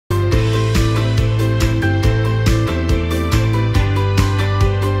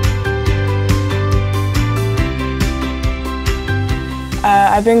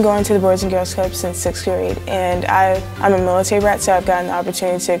I've been going to the Boys and Girls Club since 6th grade, and I'm a military brat, so I've gotten the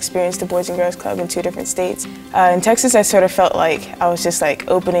opportunity to experience the Boys and Girls Club in 2 different states. In Texas, I sort of felt like I was just like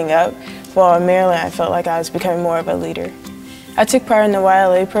opening up, while in Maryland, I felt like I was becoming more of a leader. I took part in the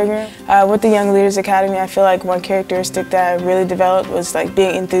YLA program. With the Young Leaders Academy, I feel like one characteristic that I really developed was like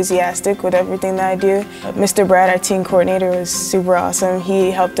being enthusiastic with everything that I do. Mr. Brad, our teen coordinator, was super awesome.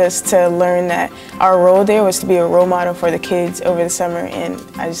 He helped us to learn that our role there was to be a role model for the kids over the summer, and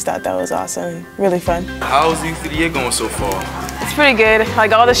I just thought that was awesome, really fun. How's the Youth of the Year going so far? It's pretty good.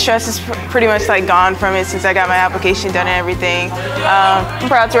 Like all the stress is pretty much like gone from it since I got my application done and everything. I'm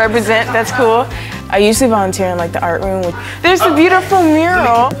proud to represent, that's cool. I usually volunteer in like the art room. There's a beautiful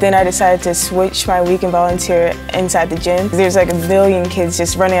mural. Then I decided to switch my week and volunteer inside the gym. There's like a million kids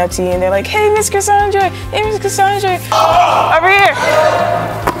just running up to you and they're like, hey, Miss Chrissandra, hey, Miss Chrissandra, over here.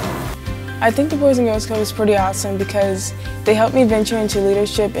 I think the Boys and Girls Club is pretty awesome because they helped me venture into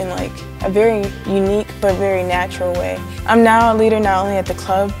leadership in like a very unique but very natural way. I'm now a leader not only at the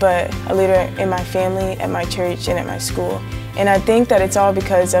club, but a leader in my family, at my church, and at my school. And I think that it's all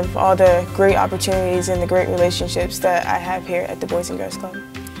because of all the great opportunities and the great relationships that I have here at the Boys and Girls Club.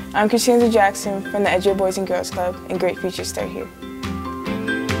 I'm Chrissandra Jackson from the Edgewood Boys and Girls Club, and great futures start here.